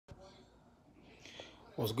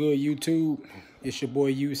What's good, YouTube? It's your boy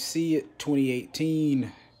You See It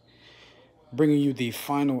 2018, bringing you the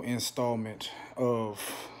final installment of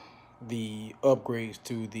the upgrades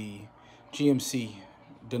to the GMC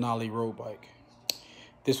Denali road bike.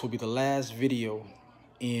 This will be the last video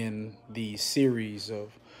in the series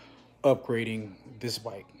of upgrading this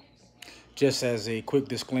bike. Just as a quick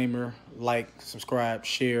disclaimer, like, subscribe,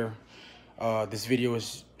 share. This video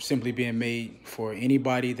is simply being made for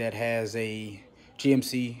anybody that has a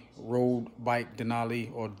GMC road bike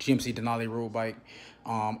Denali or GMC Denali road bike.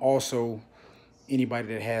 Also, anybody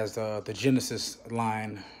that has the Genesis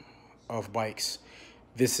line of bikes.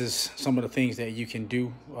 This is some of the things that you can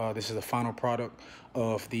do. This is the final product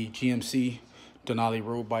of the GMC Denali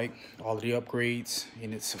road bike. All of the upgrades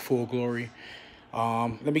in its full glory.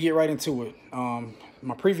 Let me get right into it.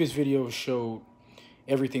 My previous video showed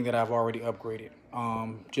everything that I've already upgraded.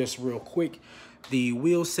 Just real quick, the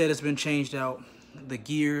wheel set has been changed out. The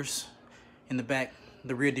gears in the back,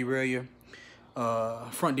 the rear derailleur,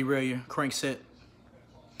 front derailleur, crankset,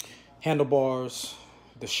 handlebars,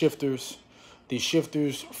 the shifters. The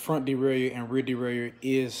shifters, front derailleur, and rear derailleur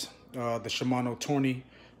is the Shimano Tiagra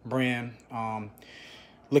brand.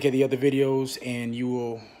 Look at the other videos and you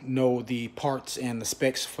will know the parts and the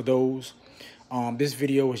specs for those. This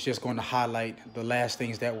video is just going to highlight the last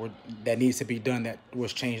things that needs to be done that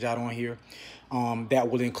was changed out on here. That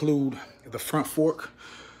will include the front fork.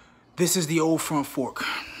 This is the old front fork.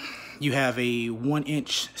 You have a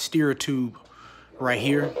 1-inch steerer tube right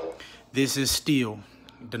here. This is steel,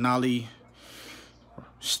 Denali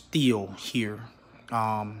steel here.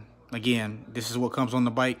 Again, this is what comes on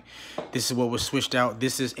the bike. This is what was switched out.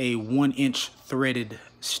 This is a 1-inch threaded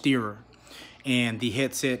steerer. And the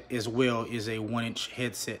headset as well is a 1-inch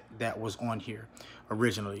headset that was on here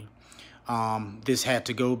originally. This had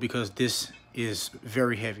to go because this is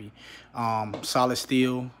very heavy. Solid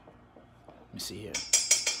steel. Let me see here.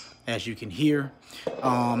 As you can hear,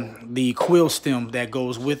 the quill stem that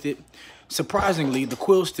goes with it. Surprisingly, the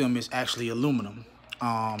quill stem is actually aluminum.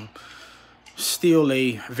 Still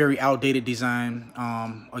a very outdated design.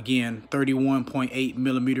 Again, 31.8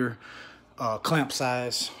 millimeter clamp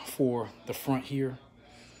size for the front here.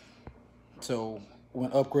 So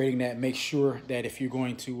when upgrading that, make sure that if you're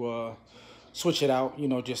going to switch it out,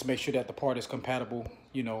 just make sure that the part is compatible,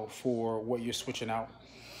 for what you're switching out.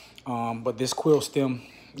 But this quill stem,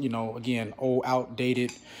 again, old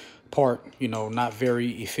outdated part, not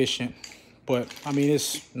very efficient, but I mean,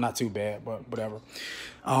 it's not too bad, but whatever.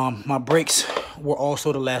 My brakes were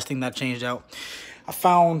also the last thing that changed out. I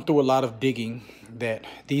found through a lot of digging that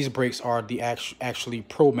these brakes are the actually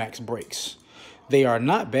Pro Max brakes. They are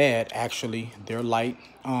not bad, actually. They're light.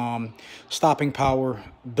 Stopping power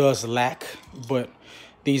does lack, but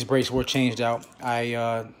these brakes were changed out.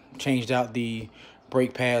 I changed out the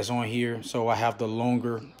brake pads on here, so I have the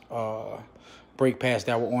longer brake pads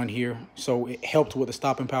that were on here. So it helped with the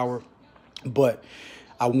stopping power, but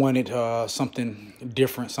I wanted something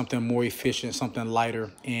different, something more efficient, something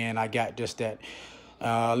lighter, and I got just that.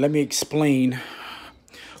 Let me explain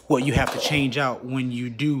what you have to change out when you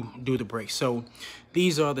do the brakes. So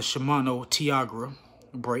these are the Shimano Tiagra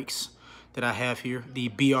brakes that I have here, the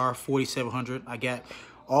BR-4700. I got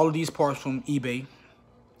all of these parts from eBay.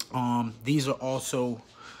 These are also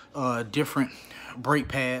different brake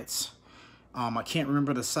pads. I can't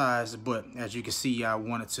remember the size, but as you can see, I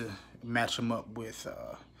wanted to match them up with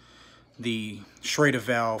the Schrader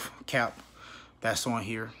valve cap that's on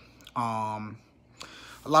here.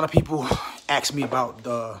 A lot of people ask me about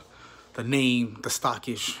the name, the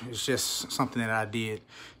stockish. It's just something that I did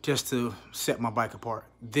just to set my bike apart.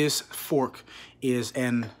 This fork is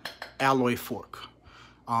an alloy fork,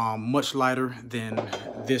 much lighter than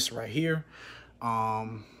this right here.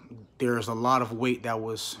 There's a lot of weight that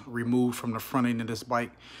was removed from the front end of this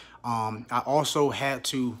bike. I also had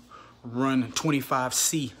to run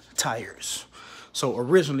 25C tires. So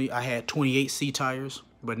originally I had 28C tires,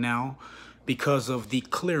 but now because of the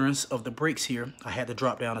clearance of the brakes here, I had to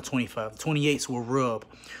drop down to 25. The 28s will rub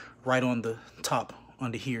right on the top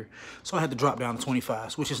under here. So I had to drop down to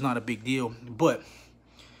 25s, which is not a big deal, but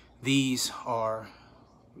these are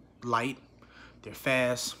light, they're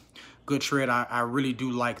fast, good tread. I really do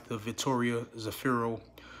like the Vittoria Zafiro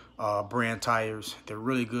brand tires. They're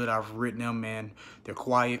really good. I've ridden them and they're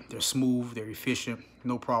quiet, they're smooth, they're efficient,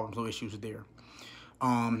 no problems, no issues there.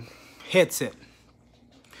 Headset.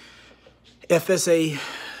 FSA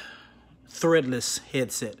threadless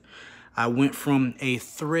headset. I went from a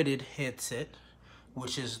threaded headset,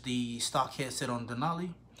 which is the stock headset on Denali.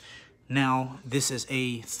 Now this is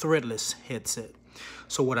a threadless headset.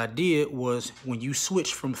 So what I did was, when you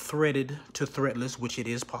switch from threaded to threadless, which it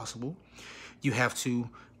is possible, you have to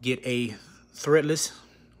get a threadless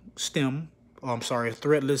stem, I'm sorry, a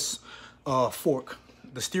threadless fork.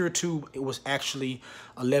 The steer tube, it was actually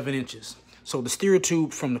 11 inches. So the steer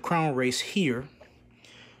tube from the crown race here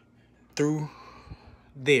through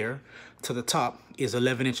there to the top is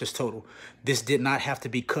 11 inches total. This did not have to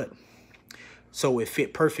be cut, so it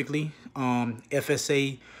fit perfectly.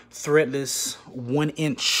 FSA threadless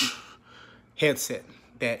 1-inch headset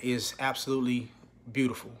that is absolutely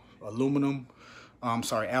beautiful. Aluminum,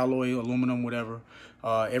 alloy, aluminum, whatever.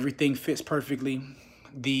 Everything fits perfectly.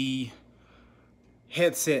 The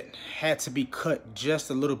headset had to be cut just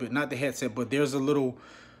a little bit, not the headset, but there's a little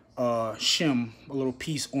shim, a little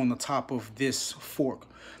piece on the top of this fork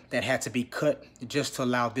that had to be cut just to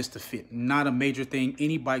allow this to fit. Not a major thing,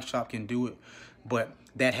 any bike shop can do it, but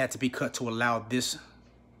that had to be cut to allow this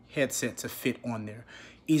headset to fit on there.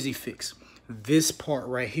 Easy fix. This part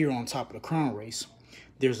right here on top of the crown race,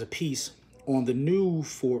 there's a piece on the new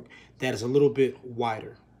fork that is a little bit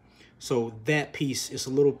wider. So that piece is a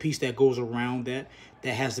little piece that goes around that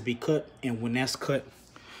has to be cut, and when that's cut,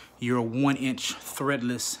 your 1-inch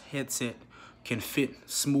threadless headset can fit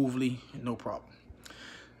smoothly, no problem.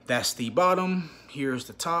 That's the bottom. Here's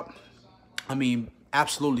the top. I mean,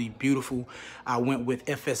 absolutely beautiful. I went with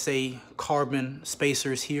FSA carbon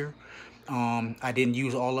spacers here. I didn't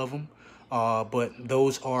use all of them, but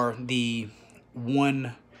those are the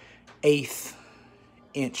 1/8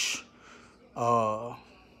 inch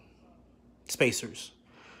spacers.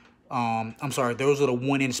 I'm sorry, those are the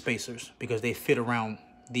 1-inch spacers because they fit around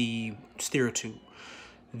the steer tube.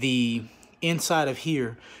 The inside of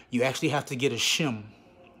here, you actually have to get a shim.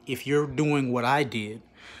 If you're doing what I did,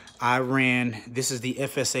 I ran, this is the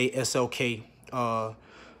FSA-SLK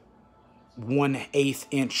 1/8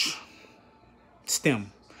 inch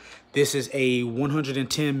stem. This is a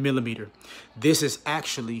 110 millimeter. This is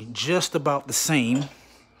actually just about the same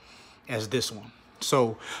as this one.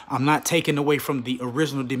 So I'm not taking away from the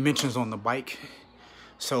original dimensions on the bike.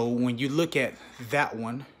 So when you look at that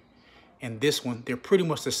one and this one, they're pretty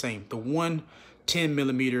much the same. The 110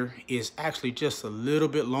 millimeter is actually just a little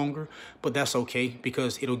bit longer, but that's okay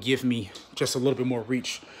because it'll give me just a little bit more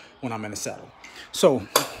reach when I'm in the saddle. So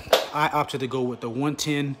I opted to go with the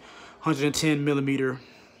 110 millimeter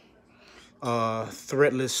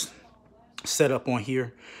threadless setup on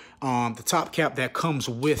here. The top cap that comes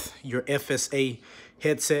with your FSA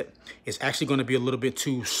headset is actually going to be a little bit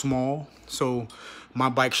too small. So my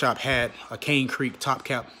bike shop had a Cane Creek top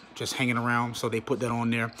cap just hanging around, so they put that on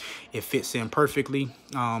there. It fits in perfectly.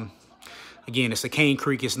 Again, it's a Cane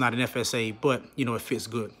Creek, it's not an FSA, but you know, it fits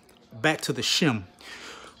good. Back to the shim.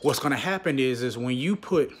 What's going to happen is when you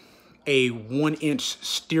put a 1-inch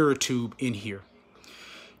steerer tube in here,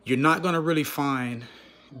 you're not going to really find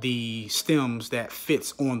the stems that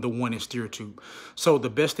fits on the 1-inch steer tube. So the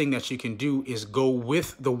best thing that you can do is go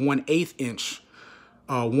with the 1/8 inch,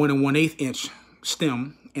 1 1/8 inch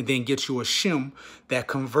stem, and then get you a shim that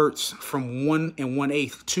converts from 1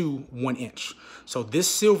 1/8 to 1 inch. So this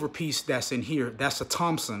silver piece that's in here, that's a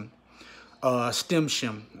Thomson stem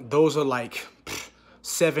shim. Those are like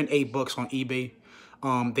 $7-8 on eBay.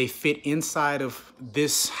 They fit inside of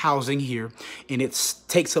this housing here, and it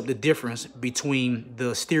takes up the difference between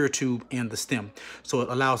the steer tube and the stem. So it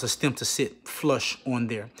allows the stem to sit flush on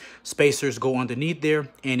there. Spacers go underneath there,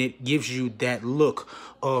 and it gives you that look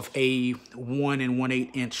of a 1 1/8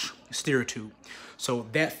 inch steer tube. So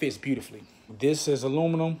that fits beautifully. This is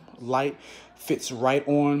aluminum, light, fits right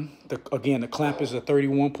on. Again, the clamp is a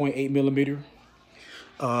 31.8 millimeter.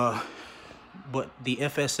 But the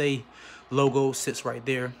FSA logo sits right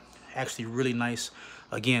there. Actually really nice.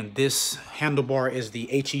 Again, this handlebar is the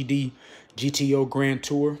HED GTO Grand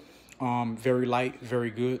Tour. Very light,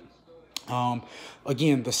 very good.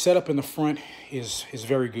 Again, the setup in the front is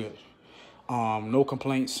very good. No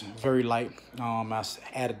complaints, very light. I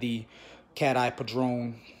added the cat eye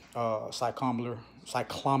padrone cyclometer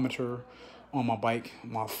on my bike.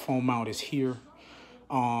 My phone mount is here.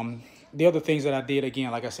 The other things that I did,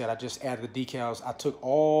 again, like I said, I just added the decals. I took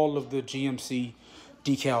all of the GMC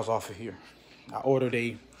decals off of here. I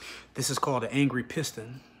ordered this is called an Angry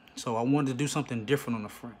Piston. So I wanted to do something different on the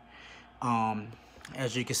front.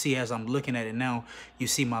 As you can see, as I'm looking at it now, you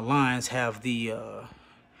see my lines have the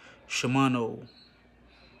Shimano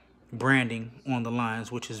branding on the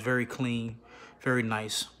lines, which is very clean, very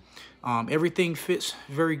nice. Everything fits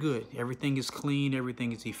very good. Everything is clean,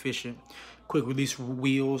 everything is efficient. Quick release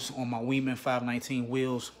wheels on my Weeman 519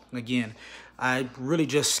 wheels. Again, I really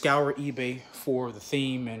just scoured eBay for the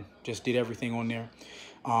theme and just did everything on there.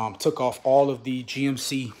 Took off all of the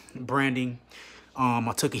GMC branding.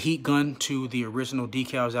 I took a heat gun to the original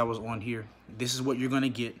decals that was on here. This is what you're gonna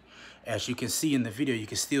get. As you can see in the video, you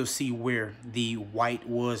can still see where the white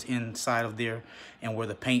was inside of there and where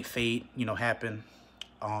the paint fade, you know, happened.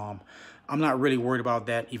 I'm not really worried about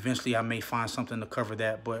that. Eventually, I may find something to cover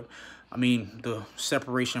that, but I mean, the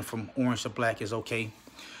separation from orange to black is okay.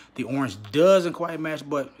 The orange doesn't quite match,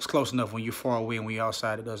 but it's close enough. When you're far away and when you're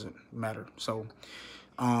outside, it doesn't matter. So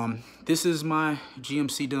this is my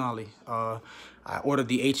GMC Denali. I ordered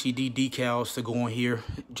the HED decals to go on here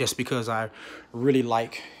just because I really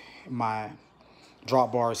like my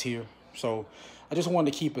drop bars here. So I just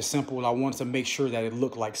wanted to keep it simple. I wanted to make sure that it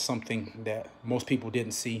looked like something that most people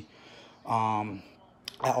didn't see. I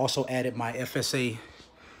also added my FSA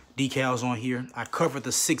decals on here. I covered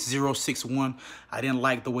the 6061. I didn't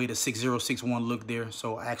like the way the 6061 looked there,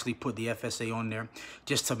 so I actually put the FSA on there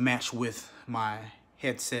just to match with my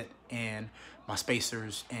headset and my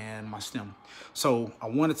spacers and my stem. So I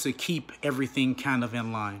wanted to keep everything kind of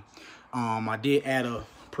in line. I did add a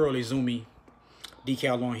Pearly Zoomy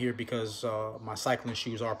decal on here because my cycling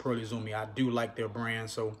shoes are Pearly Zoomy. I do like their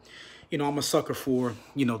brand, so you know, I'm a sucker for,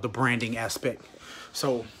 you know, the branding aspect.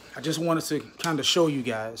 So I just wanted to kind of show you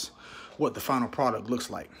guys what the final product looks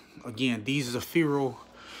like. Again, these are Firo.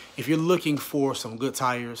 If you're looking for some good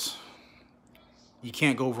tires, you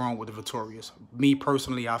can't go wrong with the Victorias. Me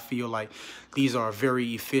personally, I feel like these are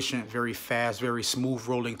very efficient, very fast, very smooth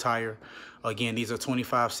rolling tire. Again, these are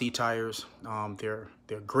 25C tires. They're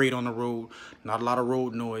great on the road, not a lot of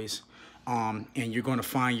road noise. And you're going to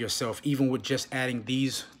find yourself, even with just adding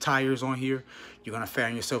these tires on here, you're going to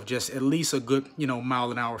find yourself just at least a good, you know,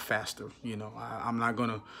 mile an hour faster. You know, I'm not going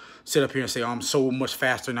to sit up here and say, oh, I'm so much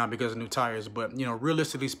faster now because of new tires. But, you know,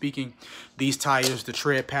 realistically speaking, these tires, the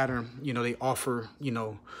tread pattern, you know, they offer, you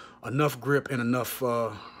know, enough grip and enough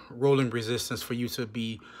rolling resistance for you to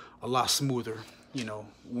be a lot smoother, you know,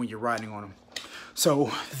 when you're riding on them.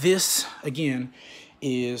 So this, again,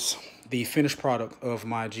 is the finished product of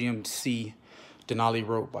my GMC Denali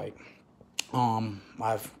road bike.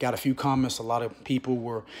 I've got a few comments. A lot of people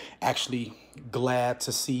were actually glad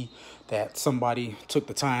to see that somebody took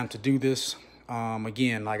the time to do this.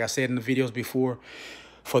 Again, like I said in the videos before,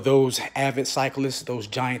 for those avid cyclists, those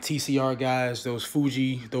giant TCR guys, those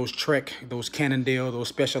Fuji, those Trek, those Cannondale, those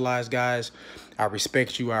Specialized guys, I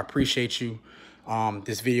respect you. I appreciate you.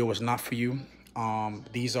 This video was not for you.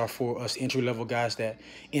 These are for us entry-level guys that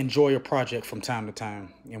enjoy a project from time to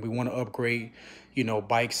time, and we want to upgrade, you know,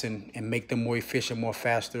 bikes and make them more efficient, more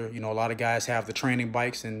faster. You know, a lot of guys have the training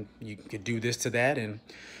bikes, and you could do this to that. And,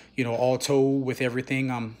 you know, all told with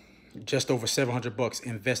everything, I'm just over $700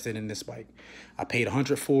 invested in this bike. I paid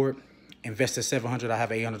 $100 for it, invested $700. I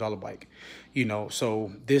have an $800 bike, you know,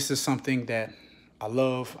 so this is something that I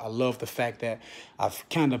love. I love the fact that I've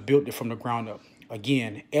kind of built it from the ground up.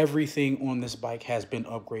 Again, everything on this bike has been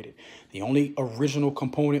upgraded. The only original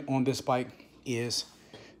component on this bike is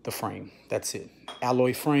the frame. That's it.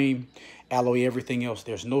 Alloy frame, alloy everything else.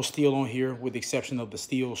 There's no steel on here with the exception of the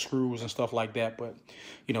steel screws and stuff like that. But,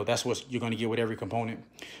 you know, that's what you're going to get with every component.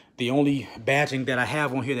 The only badging that I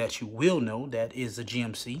have on here that you will know that is a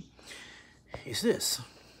GMC is this.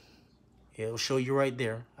 It'll show you right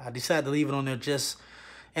there. I decided to leave it on there just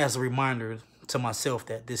as a reminder to myself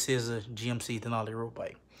that this is a GMC Denali road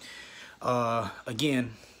bike.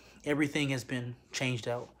 Again, everything has been changed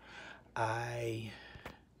out. I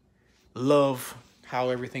love how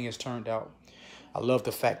everything has turned out. I love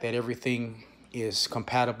the fact that everything is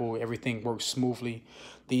compatible. Everything works smoothly.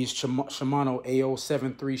 These Shimano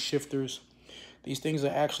AO73 shifters, these things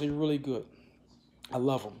are actually really good. I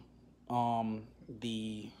love them.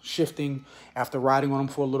 The shifting, after riding on them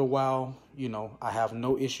for a little while, you know, I have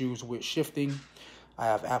no issues with shifting. I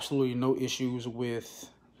have absolutely no issues with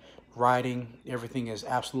riding. Everything is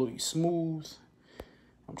absolutely smooth.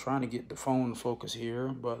 I'm trying to get the phone focus here,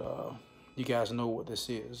 but you guys know what this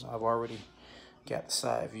is. I've already got the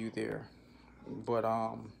side view there. But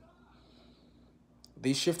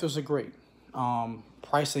these shifters are great.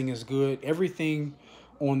 Pricing is good. Everything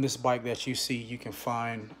on this bike that you see, you can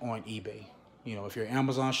find on eBay. You know, if you're an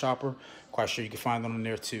Amazon shopper, quite sure you can find them on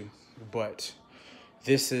there too. But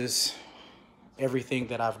this is everything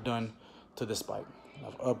that I've done to this bike.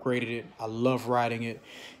 I've upgraded it. I love riding it.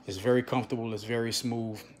 It's very comfortable. It's very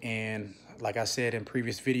smooth. And like I said in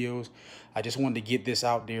previous videos, I just wanted to get this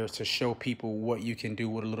out there to show people what you can do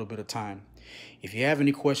with a little bit of time. If you have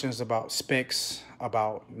any questions about specs,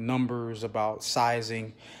 about numbers, about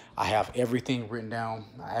sizing, I have everything written down.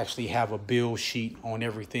 I actually have a bill sheet on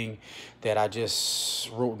everything that I just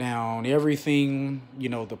wrote down. Everything, you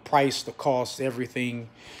know, the price, the cost, everything.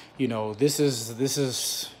 You know, this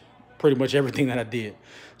is pretty much everything that I did.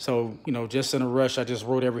 So, you know, just in a rush, I just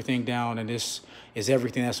wrote everything down, and this is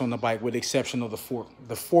everything that's on the bike with the exception of the fork.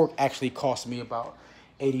 The fork actually cost me about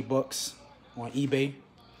 80 bucks on eBay.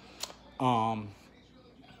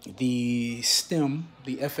 The stem,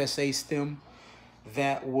 the FSA stem,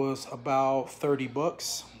 that was about 30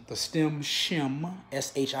 bucks. The stem Shim,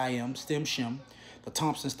 S-H-I-M, stem Shim. The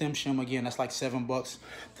Thomson stem Shim, again, that's like 7 bucks.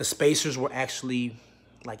 The spacers were actually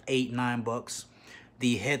like 8, 9 bucks.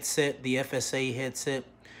 The headset, the FSA headset,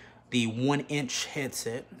 the 1-inch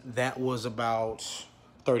headset, that was about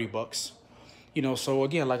 30 bucks. You know, so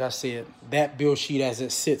again, like I said, that bill sheet as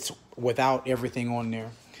it sits without everything on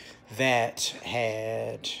there, that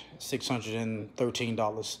had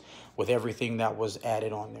 $613 with everything that was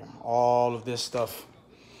added on there. All of this stuff,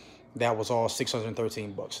 that was all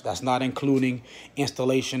 613 bucks. That's not including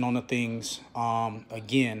installation on the things.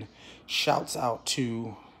 Again, shouts out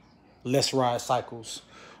to Let's Ride Cycles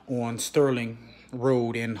on Sterling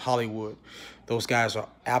Road in Hollywood. Those guys are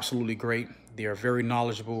absolutely great. They're very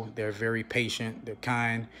knowledgeable. They're very patient. They're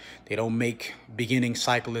kind. They don't make beginning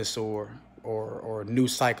cyclists or new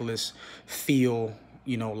cyclists feel,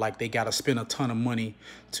 you know, like they got to spend a ton of money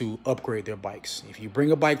to upgrade their bikes. If you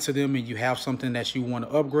bring a bike to them and you have something that you want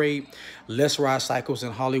to upgrade, Let's Ride Cycles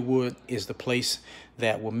in Hollywood is the place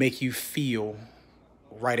that will make you feel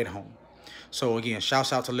right at home. So again,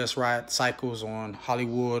 shouts out to Let's Ride Cycles on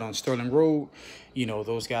Hollywood on Sterling Road. You know,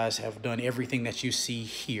 those guys have done everything that you see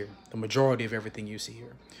here, the majority of everything you see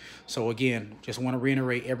here. So again, just want to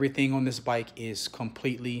reiterate, everything on this bike is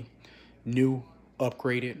completely new,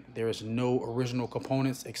 upgraded. There is no original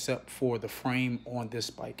components except for the frame on this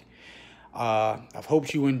bike. I've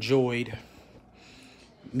hoped you enjoyed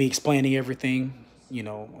me explaining everything. You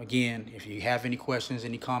know, again, if you have any questions,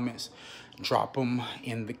 any comments, drop them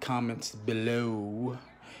in the comments below,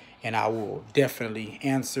 and I will definitely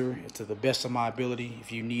answer to the best of my ability.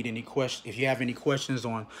 If you need any questions, if you have any questions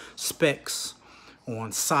on specs,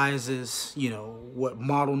 on sizes, you know, what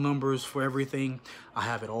model numbers for everything, I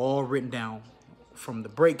have it all written down, from the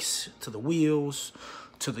brakes to the wheels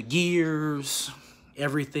to the gears.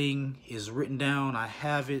 Everything is written down. I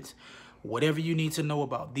have it. Whatever you need to know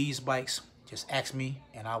about these bikes, just ask me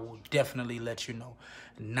and I will definitely let you know.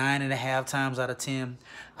 9.5 times out of 10,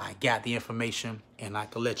 I got the information and I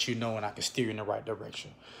can let you know, and I can steer you in the right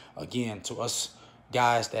direction. Again, to us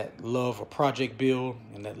guys that love a project build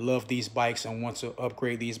and that love these bikes and want to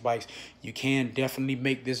upgrade these bikes, you can definitely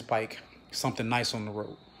make this bike something nice on the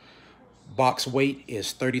road. Box weight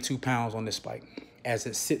is 32 pounds on this bike. As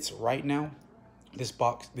it sits right now, this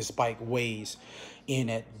bike weighs in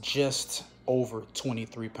at just over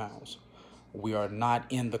 23 pounds. We are not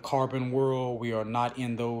in the carbon world. We are not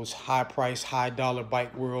in those high price, high dollar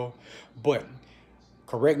bike world. But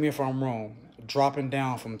correct me if I'm wrong, dropping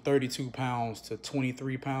down from 32 pounds to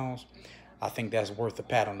 23 pounds, I think that's worth a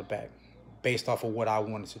pat on the back based off of what I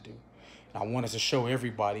wanted to do. And I wanted to show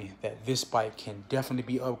everybody that this bike can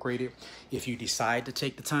definitely be upgraded if you decide to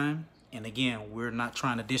take the time. And again, we're not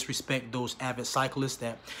trying to disrespect those avid cyclists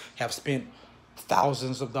that have spent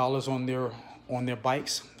thousands of dollars on their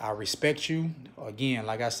bikes. I respect you. Again,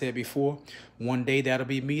 like I said before, one day that'll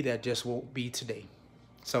be me. That just won't be today.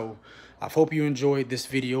 So I hope you enjoyed this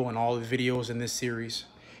video and all the videos in this series.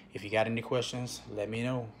 If you got any questions, let me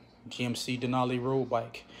know. GMC Denali road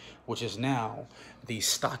bike, which is now the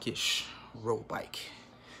stockish road bike.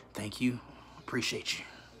 Thank you. Appreciate you.